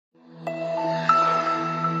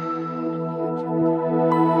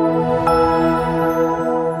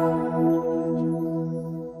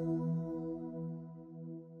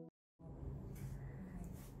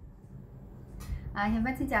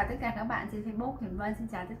chào tất cả các bạn trên Facebook Hiền Vân, xin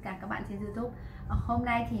chào tất cả các bạn trên YouTube. Hôm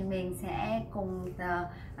nay thì mình sẽ cùng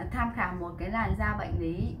tham khảo một cái làn da bệnh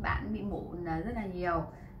lý bạn bị mụn rất là nhiều.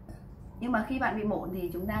 Nhưng mà khi bạn bị mụn thì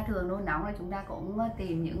chúng ta thường nôn nóng là chúng ta cũng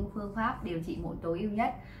tìm những phương pháp điều trị mụn tối ưu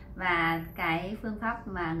nhất. Và cái phương pháp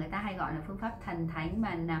mà người ta hay gọi là phương pháp thần thánh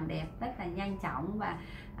mà làm đẹp rất là nhanh chóng và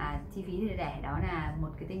chi phí thì rẻ, đó là một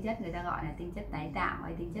cái tinh chất người ta gọi là tinh chất tái tạo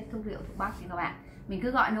hay tinh chất thuốc rượu thuốc bắc nha các bạn. Mình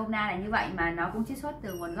cứ gọi nôm na là như vậy mà nó cũng chiết xuất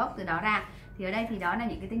từ nguồn gốc từ đó ra. Thì ở đây thì đó là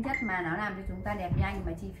những cái tinh chất mà nó làm cho chúng ta đẹp nhanh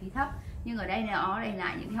và chi phí thấp. Nhưng ở đây nó để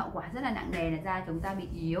lại những cái hậu quả rất là nặng nề, là da chúng ta bị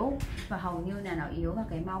yếu và hầu như là nó yếu, và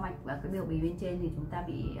cái mau mạch và cái biểu bì bên trên thì chúng ta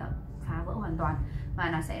bị phá vỡ hoàn toàn, và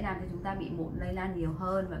nó sẽ làm cho chúng ta bị mụn lây lan nhiều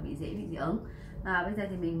hơn và bị dễ bị dị ứng. Bây giờ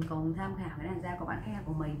thì mình cùng tham khảo cái làn da của bạn khách hàng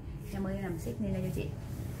của mình. Em ơi làm xích lên đây cho chị.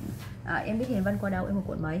 Em biết Hiền Vân qua đâu? Em ở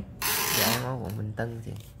quận mấy? Dạ em ở quận Bình Tân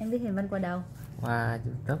chị. Em biết Hiền Vân qua đâu? Qua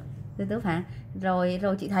YouTube. YouTube hả? Rồi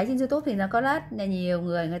chị thấy trên YouTube thì nó có rất là nhiều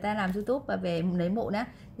người ta làm YouTube và về lấy mụn á.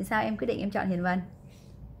 Thì sao em quyết định em chọn Hiền Vân?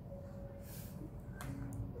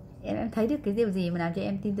 Em thấy được cái điều gì mà làm cho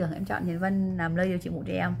em tin tưởng em chọn Hiền Vân làm nơi điều trị mụn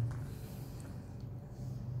cho em?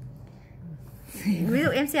 Ví dụ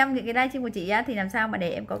em xem những cái livestream của chị á, thì làm sao mà để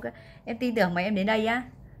em có cái em tin tưởng mà em đến đây á?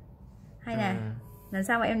 Hay là làm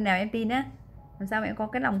sao mà em tin á? Làm sao mà em có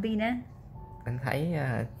cái lòng tin á? Anh thấy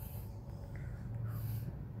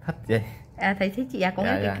thích chị. Thấy thích chị à? Có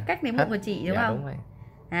nghĩa cái cách lấy mụn của chị đúng không? Đúng rồi.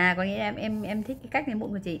 Có nghĩa em thích cái cách lấy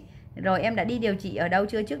mụn của chị. Rồi em đã đi điều trị ở đâu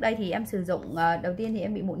chưa? Trước đây thì em sử dụng đầu tiên thì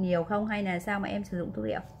em bị mụn nhiều không, hay là sao mà em sử dụng thuốc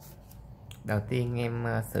rượu? Đầu tiên em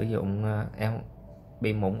sử dụng em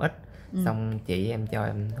bị mụn ít, xong chị em cho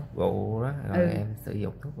em thuốc rượu đó, rồi em sử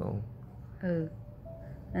dụng thuốc rượu.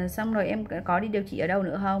 Xong rồi em có đi điều trị ở đâu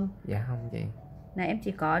nữa không? Dạ không chị. Là em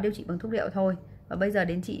chỉ có điều trị bằng thuốc rượu thôi. Và bây giờ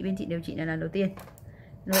đến bên chị điều trị là lần đầu tiên.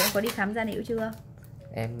 Rồi em có đi khám da liễu chưa?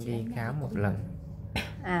 Em đi khám một lần.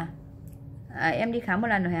 Em đi khám một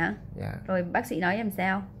lần rồi hả? Dạ. Rồi bác sĩ nói em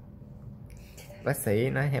sao? Bác sĩ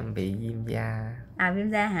nói em bị viêm da.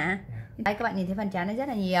 Viêm da hả? Đây các bạn nhìn thấy phần trán nó rất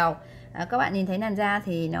là nhiều. Các bạn nhìn thấy làn da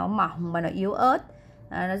thì nó mỏng và nó yếu ớt.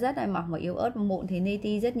 Nó rất là mỏng và yếu ớt, mụn thì li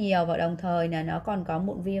ti rất nhiều, và đồng thời là nó còn có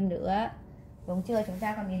mụn viêm nữa. Đúng chưa? Chúng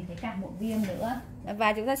ta còn nhìn thấy cả mụn viêm nữa.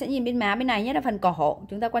 Và chúng ta sẽ nhìn bên má bên này, nhất là phần cổ.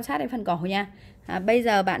 Chúng ta quan sát đến phần cổ nha. Bây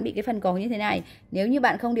giờ bạn bị cái phần cổ như thế này, nếu như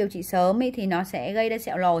bạn không điều trị sớm thì nó sẽ gây ra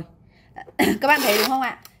sẹo lồi. Các bạn thấy đúng không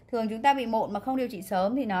ạ? Thường chúng ta bị mụn mà không điều trị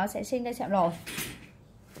sớm thì nó sẽ sinh ra sẹo lồi.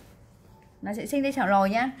 Nó sẽ sinh ra sẹo lồi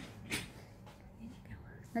nhá.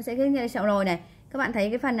 Nó sẽ sinh ra sẹo lồi này. Các bạn thấy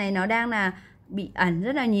cái phần này nó đang là bị ẩn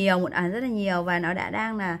rất là nhiều, mụn ẩn rất là nhiều, và nó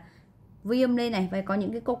đang là viêm lên này, và có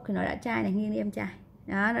những cái cục thì nó đã chai này, nghiêng đi em chai.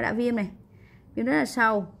 Đó, nó đã viêm này. Viêm rất là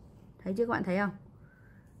sâu. Thấy chưa các bạn thấy không?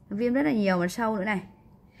 Viêm rất là nhiều và sâu nữa này.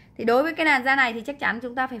 Thì đối với cái làn da này thì chắc chắn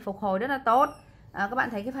chúng ta phải phục hồi rất là tốt. Các bạn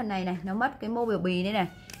thấy cái phần này này, nó mất cái mô biểu bì đây này.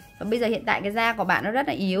 Và bây giờ hiện tại cái da của bạn nó rất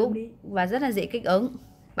là yếu và rất là dễ kích ứng.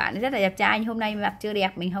 Bạn rất là đẹp trai, nhưng hôm nay mặt chưa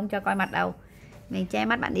đẹp, mình không cho coi mặt đâu. Mình che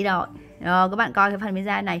mắt bạn đi rồi. Rồi các bạn coi cái phần bên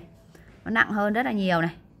da này, nó nặng hơn rất là nhiều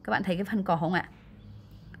này. Các bạn thấy cái phần cổ không ạ?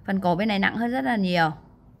 Phần cổ bên này nặng hơn rất là nhiều.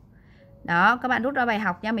 Đó, các bạn rút ra bài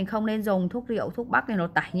học nha. Mình không nên dùng thuốc rượu, thuốc bắc để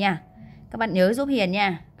nột tẩy nha. Các bạn nhớ giúp Hiền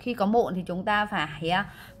nha. Khi có mụn thì chúng ta phải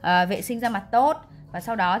vệ sinh da mặt tốt. Và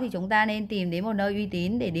sau đó thì chúng ta nên tìm đến một nơi uy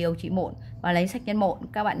tín để điều trị mụn và lấy sạch nhân mụn.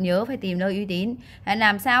 Các bạn nhớ phải tìm nơi uy tín.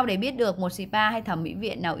 Làm sao để biết được một spa hay thẩm mỹ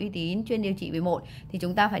viện nào uy tín chuyên điều trị về mụn? Thì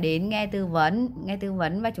chúng ta phải đến nghe tư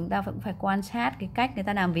vấn, và chúng ta cũng phải quan sát cái cách người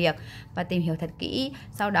ta làm việc và tìm hiểu thật kỹ.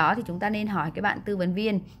 Sau đó thì chúng ta nên hỏi cái bạn tư vấn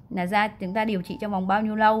viên là da chúng ta điều trị trong vòng bao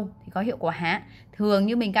nhiêu lâu thì có hiệu quả. Thường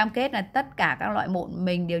như mình cam kết là tất cả các loại mụn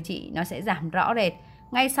mình điều trị nó sẽ giảm rõ rệt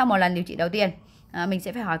ngay sau một lần điều trị đầu tiên. Mình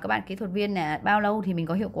sẽ phải hỏi các bạn kỹ thuật viên là bao lâu thì mình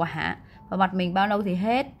có hiệu quả, và mặt mình bao lâu thì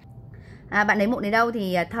hết. Bạn lấy mụn đến đâu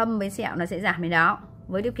thì thâm với sẹo nó sẽ giảm đến đó,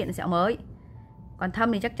 với điều kiện là sẹo mới. Còn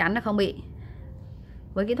thâm thì chắc chắn là không bị,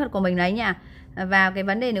 với kỹ thuật của mình lấy nha. Và cái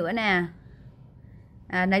vấn đề nữa là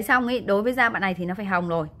lấy xong ấy, đối với da bạn này thì nó phải hồng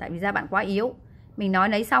rồi, tại vì da bạn quá yếu. Mình nói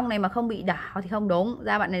lấy xong này mà không bị đỏ thì không đúng.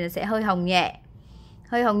 Da bạn này sẽ hơi hồng nhẹ.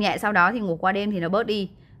 Hơi hồng nhẹ, sau đó thì ngủ qua đêm thì nó bớt đi.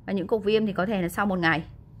 Và những cục viêm thì có thể là sau một ngày.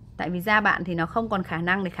 Tại vì da bạn thì nó không còn khả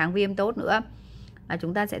năng để kháng viêm tốt nữa.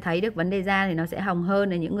 Chúng ta sẽ thấy được vấn đề da thì nó sẽ hồng hơn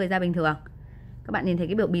là những người da bình thường. Các bạn nhìn thấy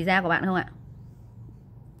cái biểu bì da của bạn không ạ?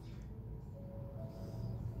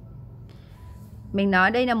 Mình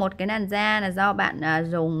nói đây là một cái làn da là do bạn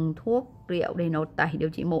dùng thuốc rượu để nột tẩy điều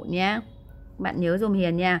trị mụn nhé. Bạn nhớ dùm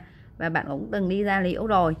Hiền nha. Và bạn cũng từng đi da liễu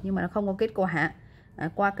rồi nhưng mà nó không có kết quả.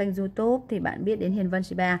 Qua kênh YouTube thì bạn biết đến Hien Van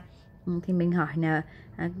Spa. Thì mình hỏi là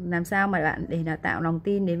làm sao mà bạn để tạo lòng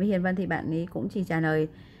tin đến với Hien Vân, thì bạn ấy cũng chỉ trả lời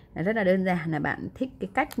là rất là đơn giản, là bạn thích cái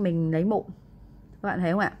cách mình lấy mụn. Các bạn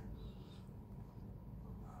thấy không ạ?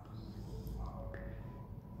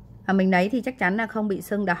 Mình lấy thì chắc chắn là không bị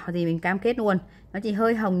sưng đỏ gì, mình cam kết luôn. Nó chỉ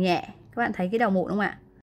hơi hồng nhẹ. Các bạn thấy cái đầu mụn không ạ?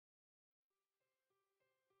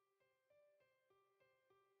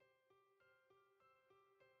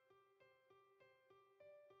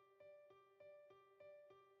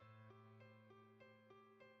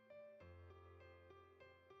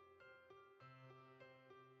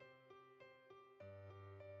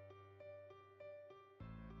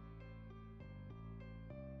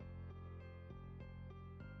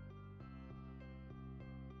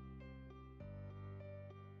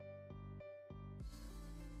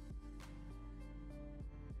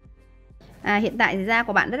 Hiện tại thì da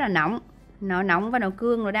của bạn rất là nóng. Nó nóng và nó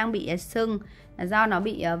cương, nó đang bị sưng, là do nó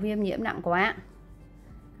bị viêm nhiễm nặng quá.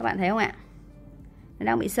 Các bạn thấy không ạ? Nó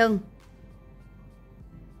đang bị sưng.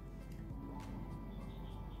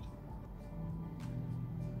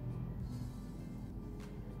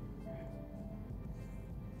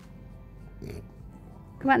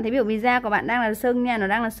 Các bạn thấy biểu bì da của bạn đang là sưng nha, nó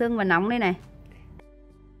đang là sưng và nóng đây này.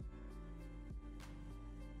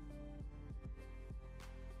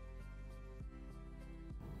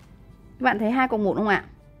 Các bạn thấy hai cục mụn không ạ?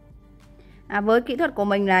 Với kỹ thuật của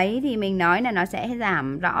mình lấy thì mình nói là nó sẽ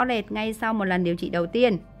giảm rõ rệt ngay sau một lần điều trị đầu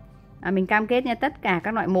tiên. Mình cam kết nha, tất cả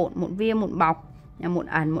các loại mụn, mụn viêm, mụn bọc, mụn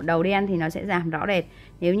ẩn, mụn đầu đen thì nó sẽ giảm rõ rệt.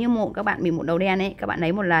 Nếu như mụn các bạn bị mụn đầu đen ấy, các bạn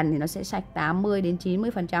lấy một lần thì nó sẽ sạch 80 đến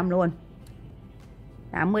 90% luôn.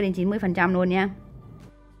 80 đến 90% luôn nha.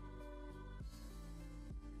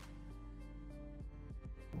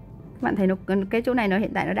 Các bạn thấy nó, cái chỗ này nó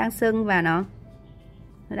hiện tại nó đang sưng và nó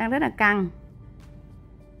đang rất là căng.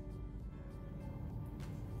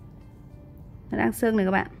 Nó đang sưng này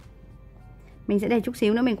các bạn. Mình sẽ để chút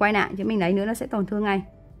xíu nữa mình quay lại, chứ mình lấy nữa nó sẽ tổn thương ngay.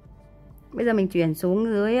 Bây giờ mình chuyển xuống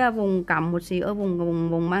dưới vùng cằm một xíu, ở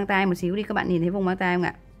vùng mang tai một xíu đi. Các bạn nhìn thấy vùng mang tai không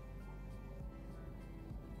ạ?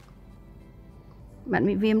 Bạn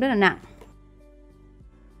bị viêm rất là nặng.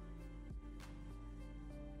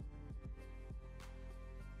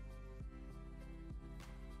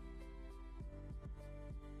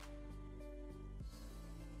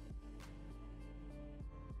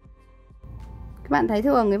 Các bạn thấy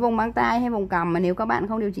thường cái vùng mang tai hay vùng cằm mà nếu các bạn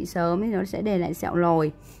không điều trị sớm thì nó sẽ để lại sẹo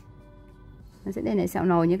nồi. Nó sẽ để lại sẹo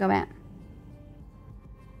nồi nha các bạn.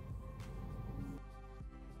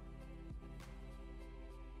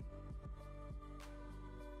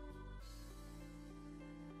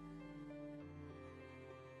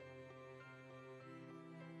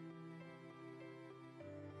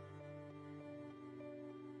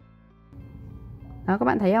 Đó, các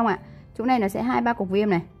bạn thấy không ạ? Chỗ này nó sẽ 2-3 cục viêm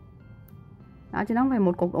này. Đó, chứ nó không phải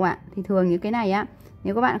một cục đâu ạ. Thì thường như cái này á,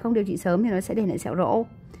 nếu các bạn không điều trị sớm thì nó sẽ để lại sẹo rỗ.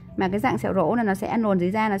 Mà cái dạng sẹo rỗ là nó sẽ ăn luồn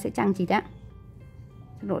dưới da, nó sẽ chằng chịt á.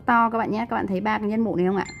 Rỗ to các bạn nhé. Các bạn thấy 3 cái nhân mụn này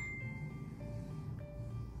không ạ?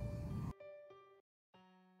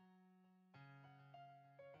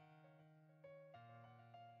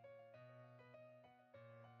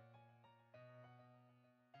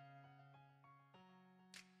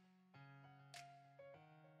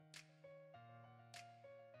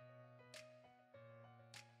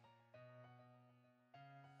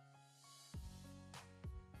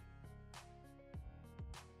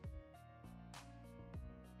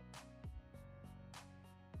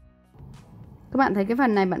 Các bạn thấy cái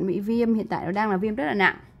phần này bạn bị viêm, hiện tại nó đang là viêm rất là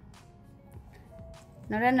nặng.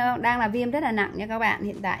 Nó đang là viêm rất là nặng nha các bạn.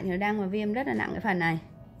 Hiện tại thì nó đang là viêm rất là nặng cái phần này.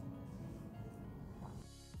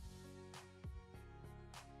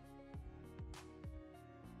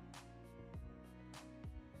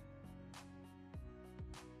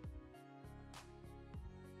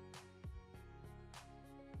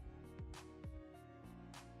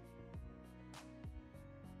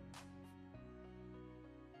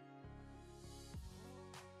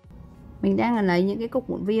 Mình đang là lấy những cái cục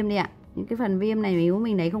mụn viêm đi ạ. Những cái phần viêm này nếu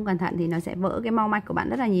mình lấy không cẩn thận thì nó sẽ vỡ cái mau mạch của bạn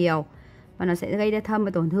rất là nhiều. Và nó sẽ gây ra thâm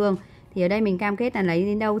và tổn thương. Thì ở đây mình cam kết là lấy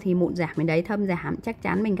đến đâu thì mụn giảm đến đấy, thâm giảm, chắc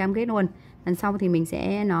chắn mình cam kết luôn. Lần sau thì mình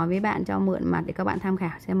sẽ nói với bạn cho mượn mặt để các bạn tham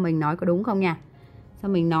khảo xem mình nói có đúng không nha.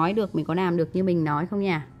 Sao mình nói được, mình có làm được như mình nói không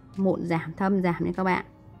nha. Mụn giảm, thâm giảm nha các bạn.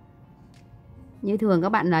 Như thường các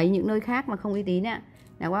bạn lấy những nơi khác mà không uy tín ạ,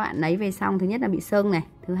 là các bạn lấy về xong thứ nhất là bị sưng này,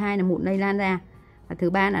 thứ hai là mụn lây lan ra, và thứ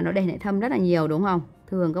ba là nó để lại thâm rất là nhiều, đúng không?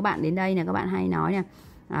 Thường các bạn đến đây là các bạn hay nói nha,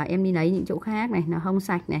 em đi lấy những chỗ khác này, nó không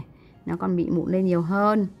sạch này, nó còn bị mụn lên nhiều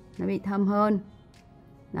hơn, nó bị thâm hơn.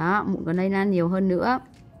 Đó, mụn còn lây lan nhiều hơn nữa.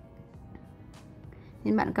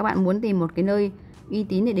 Nên các bạn muốn tìm một cái nơi uy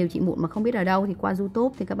tín để điều trị mụn mà không biết ở đâu thì qua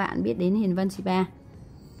YouTube thì các bạn biết đến Hiền Vân Spa.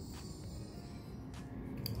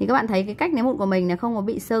 Thì các bạn thấy cái cách nấy mụn của mình là không có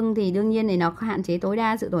bị sưng, thì đương nhiên thì nó hạn chế tối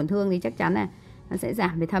đa sự tổn thương, thì chắc chắn là nó sẽ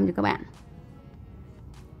giảm về thâm cho các bạn.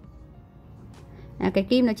 Cái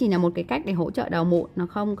kim nó chỉ là một cái cách để hỗ trợ đầu mụn, nó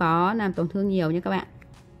không có làm tổn thương nhiều nha các bạn.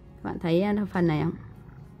 Các bạn thấy phần này không?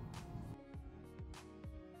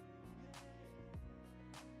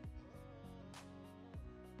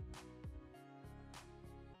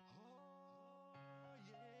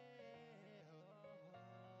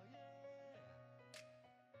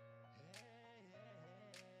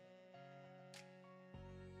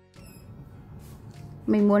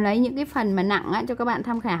 Mình muốn lấy những cái phần mà nặng á, cho các bạn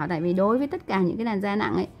tham khảo. Tại vì đối với tất cả những cái làn da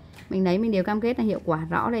nặng ấy, mình lấy mình đều cam kết là hiệu quả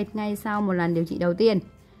rõ rệt ngay sau một lần điều trị đầu tiên.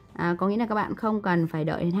 Có nghĩa là các bạn không cần phải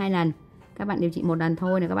đợi đến 2 lần. Các bạn điều trị một lần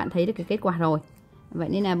thôi là các bạn thấy được cái kết quả rồi. Vậy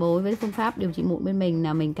nên là đối với phương pháp điều trị mụn bên mình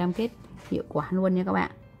là mình cam kết hiệu quả luôn nha các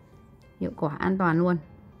bạn. Hiệu quả an toàn luôn.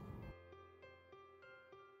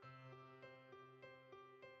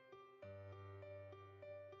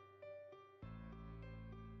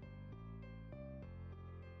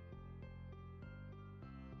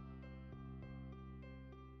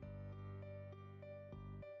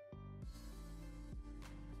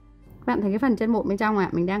 Các bạn thấy cái phần chân mụn bên trong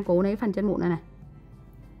mình đang cố lấy phần chân mụn này này.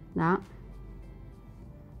 Đó.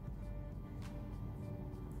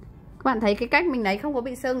 Các bạn thấy cái cách mình lấy không có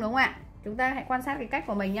bị sưng đúng không ạ? Chúng ta hãy quan sát cái cách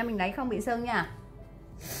của mình nha, mình lấy không bị sưng nha.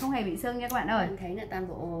 Không hề bị sưng nha các bạn ơi. Mình thấy là toàn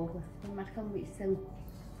bộ khuôn mặt không bị sưng.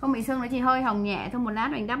 Không bị sưng, nó chỉ hơi hồng nhẹ thôi, một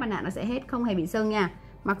lát mình đắp mặt nạ nó sẽ hết, không hề bị sưng nha.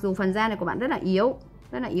 Mặc dù phần da này của bạn rất là yếu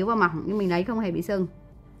và mỏng, nhưng mình lấy không hề bị sưng.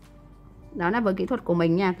 Đó là với kỹ thuật của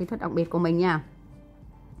mình nha, kỹ thuật đặc biệt của mình nha.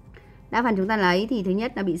 Đa phần chúng ta lấy thì thứ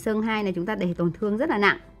nhất là bị sưng, hai là chúng ta để tổn thương rất là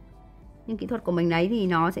nặng. Nhưng kỹ thuật của mình lấy thì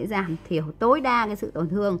nó sẽ giảm thiểu tối đa cái sự tổn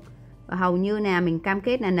thương. Và hầu như là mình cam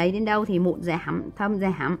kết là lấy đến đâu thì mụn giảm, thâm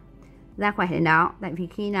giảm, da khỏe đến đó. Tại vì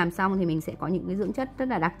khi làm xong thì mình sẽ có những cái dưỡng chất rất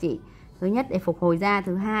là đặc trị. Thứ nhất để phục hồi da,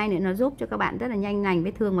 thứ hai nữa nó giúp cho các bạn rất là nhanh lành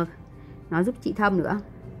vết thương, và nó giúp trị thâm nữa.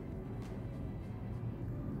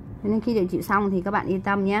 Nên khi điều trị xong thì các bạn yên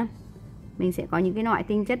tâm nhé. Mình sẽ có những cái loại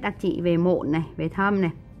tinh chất đặc trị về mụn này, về thâm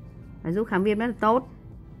này, và giúp kháng viêm rất là tốt.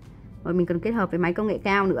 Rồi mình còn kết hợp với máy công nghệ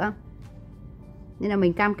cao nữa. Nên là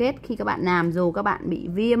mình cam kết khi các bạn làm, dù các bạn bị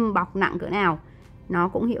viêm bọc nặng cỡ nào, nó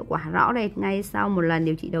cũng hiệu quả rõ rệt ngay sau một lần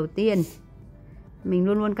điều trị đầu tiên. Mình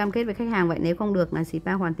luôn luôn cam kết với khách hàng vậy. Nếu không được là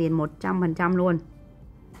spa hoàn tiền 100% luôn.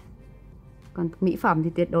 Còn mỹ phẩm thì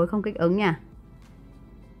tuyệt đối không kích ứng nha.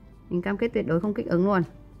 Mình cam kết tuyệt đối không kích ứng luôn.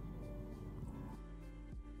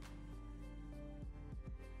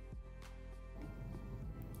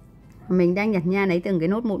 Mình đang nhặt nha, lấy từng cái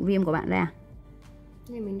nốt mụn viêm của bạn ra.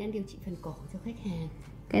 Này mình đang điều trị phần cổ cho khách hàng.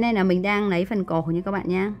 Cái này là mình đang lấy phần cổ nha các bạn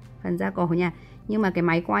nhá, phần da cổ nha. Nhưng mà cái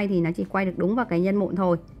máy quay thì nó chỉ quay được đúng vào cái nhân mụn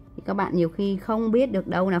thôi. Thì các bạn nhiều khi không biết được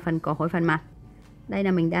đâu là phần cổ hay phần mặt. Đây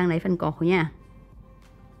là mình đang lấy phần cổ nha.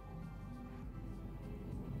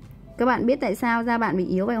 Các bạn biết tại sao da bạn bị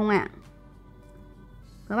yếu phải không ạ?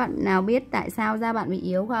 Các bạn nào biết tại sao da bạn bị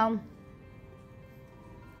yếu không?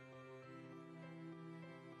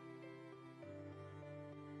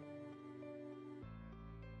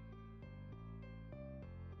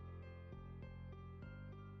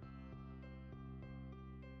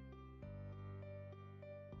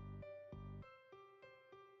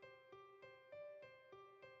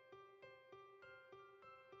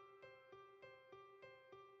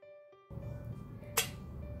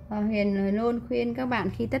 Huyền luôn khuyên các bạn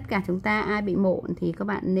khi tất cả chúng ta ai bị mụn thì các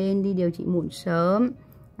bạn nên đi điều trị mụn sớm,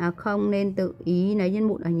 không nên tự ý lấy nhân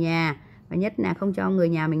mụn ở nhà, và nhất là không cho người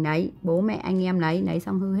nhà mình lấy, bố mẹ anh em lấy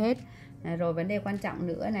xong hư hết. Rồi vấn đề quan trọng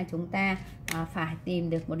nữa là chúng ta phải tìm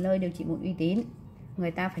được một nơi điều trị mụn uy tín,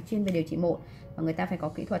 người ta phải chuyên về điều trị mụn và người ta phải có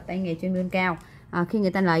kỹ thuật tay nghề chuyên môn cao. Khi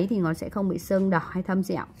người ta lấy thì nó sẽ không bị sưng đỏ hay thâm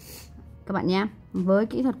sẹo các bạn nhé. Với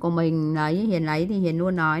kỹ thuật của mình Hiền lấy thì Hiền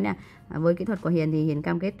luôn nói là với kỹ thuật của Hiền thì Hiền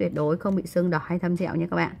cam kết tuyệt đối không bị sưng đỏ hay thâm sẹo nha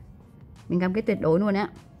các bạn. Mình cam kết tuyệt đối luôn á.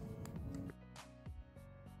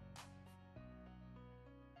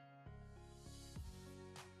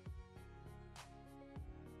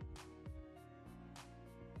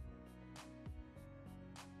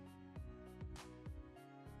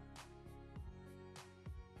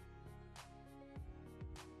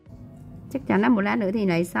 Chắc chắn là một lát nữa thì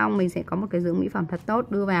lấy xong mình sẽ có một cái dưỡng mỹ phẩm thật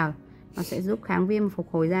tốt đưa vào. Nó sẽ giúp kháng viêm,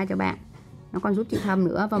 phục hồi da cho bạn. Nó còn giúp trị thâm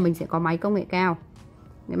nữa, và mình sẽ có máy công nghệ cao.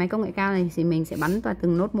 Cái máy công nghệ cao này thì mình sẽ bắn vào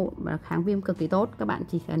từng nốt mụn và kháng viêm cực kỳ tốt. Các bạn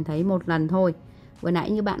chỉ cần thấy một lần thôi. Vừa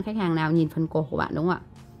nãy như bạn khách hàng nào nhìn phần cổ của bạn đúng không ạ?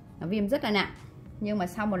 Nó viêm rất là nặng. Nhưng mà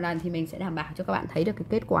sau một lần thì mình sẽ đảm bảo cho các bạn thấy được cái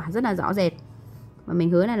kết quả rất là rõ rệt. Và mình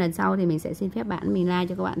hứa là lần sau thì mình sẽ xin phép bạn mình like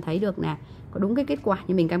cho các bạn thấy được là có đúng cái kết quả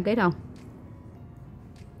như mình cam kết không.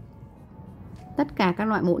 Tất cả các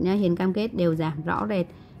loại mụn nha, Hiền cam kết đều giảm rõ rệt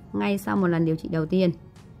ngay sau một lần điều trị đầu tiên.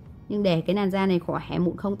 Nhưng để cái làn da này khỏe,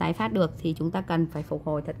 mụn không tái phát được thì chúng ta cần phải phục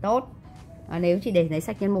hồi thật tốt. Nếu chỉ để lấy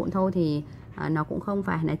sạch nhân mụn thôi thì nó cũng không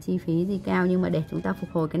phải là chi phí gì cao, nhưng mà để chúng ta phục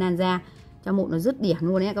hồi cái làn da cho mụn nó dứt điểm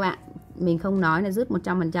luôn đấy các bạn. Mình không nói là dứt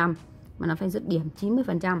 100% mà nó phải dứt điểm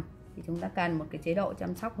 90% thì chúng ta cần một cái chế độ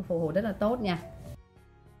chăm sóc và phục hồi rất là tốt nha.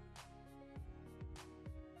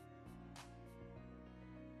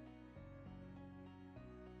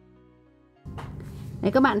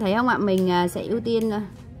 Đấy, các bạn thấy không ạ? Mình sẽ ưu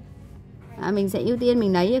tiên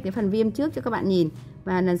mình lấy cái phần viêm trước cho các bạn nhìn,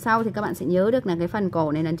 và lần sau thì các bạn sẽ nhớ được là cái phần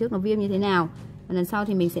cổ này lần trước nó viêm như thế nào. Và lần sau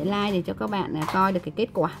thì mình sẽ like để cho các bạn coi được cái kết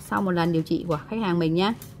quả sau một lần điều trị của khách hàng mình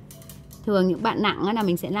nhé. Thường những bạn nặng là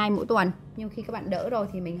mình sẽ like mỗi tuần, nhưng khi các bạn đỡ rồi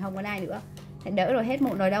thì mình không có like nữa. Đỡ rồi hết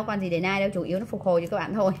mụn rồi đâu còn gì để like đâu, chủ yếu nó phục hồi cho các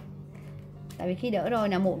bạn thôi. Tại vì khi đỡ rồi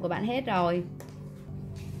là mụn của bạn hết rồi.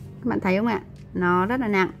 Các bạn thấy không ạ? Nó rất là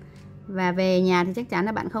nặng. Và về nhà thì chắc chắn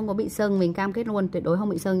là bạn không có bị sưng, mình cam kết luôn, tuyệt đối không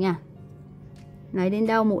bị sưng nha. Lấy đến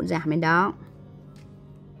đâu mụn giảm đến đó.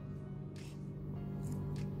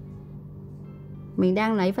 Mình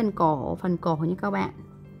đang lấy phần cổ nha các bạn.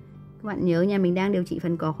 Các bạn nhớ nha, mình đang điều trị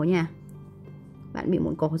phần cổ nha. Bạn bị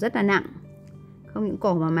mụn cổ rất là nặng, không những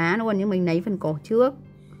cổ mà má luôn, nhưng mình lấy phần cổ trước.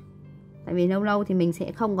 Tại vì lâu lâu thì mình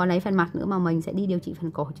sẽ không có lấy phần mặt nữa mà mình sẽ đi điều trị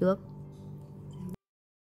phần cổ trước.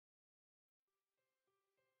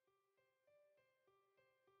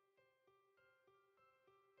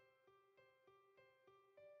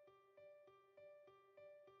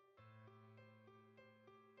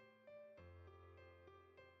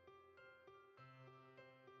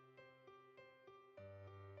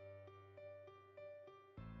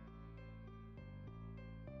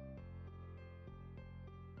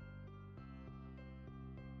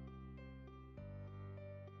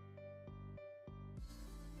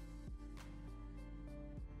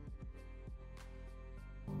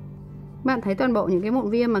 Bạn thấy toàn bộ những cái mụn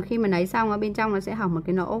viêm mà khi mà lấy xong ở bên trong nó sẽ hỏng một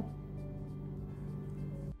cái lỗ.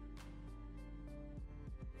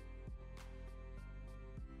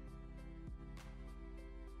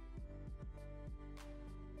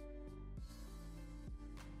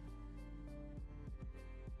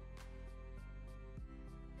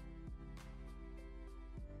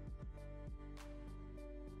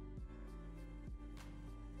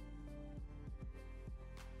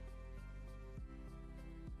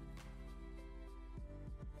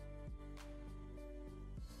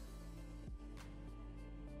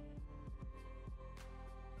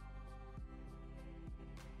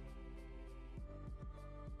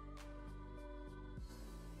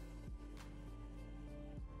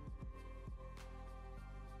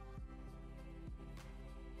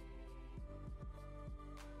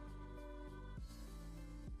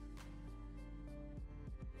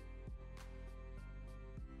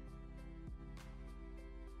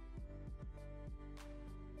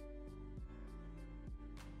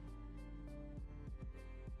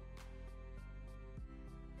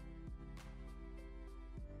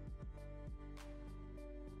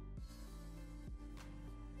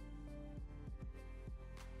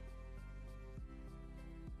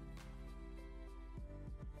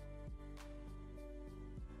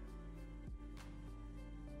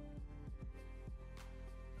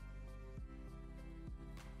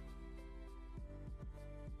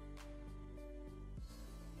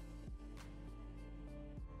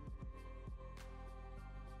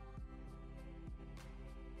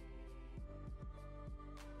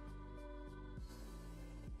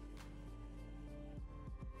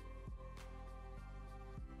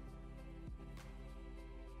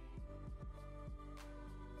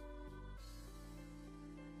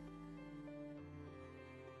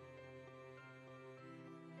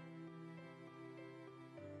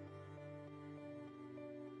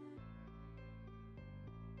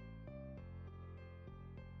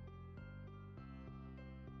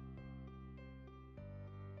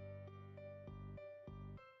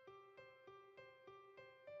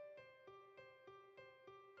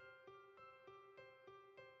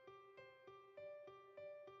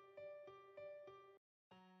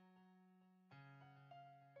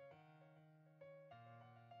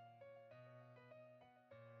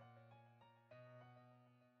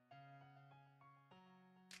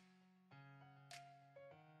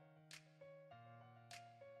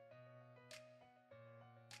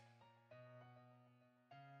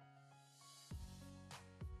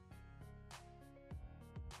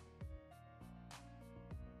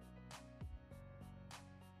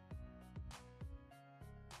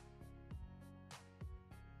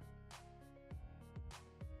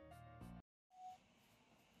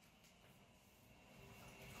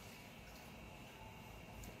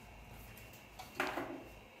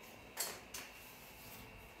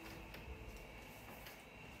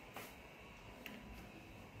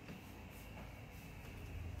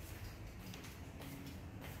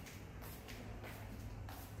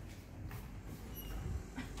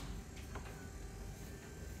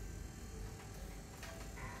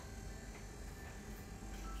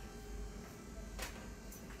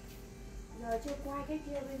 Giờ chưa quay cái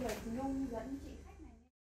kia, bây giờ Nhung dẫn chị khách này.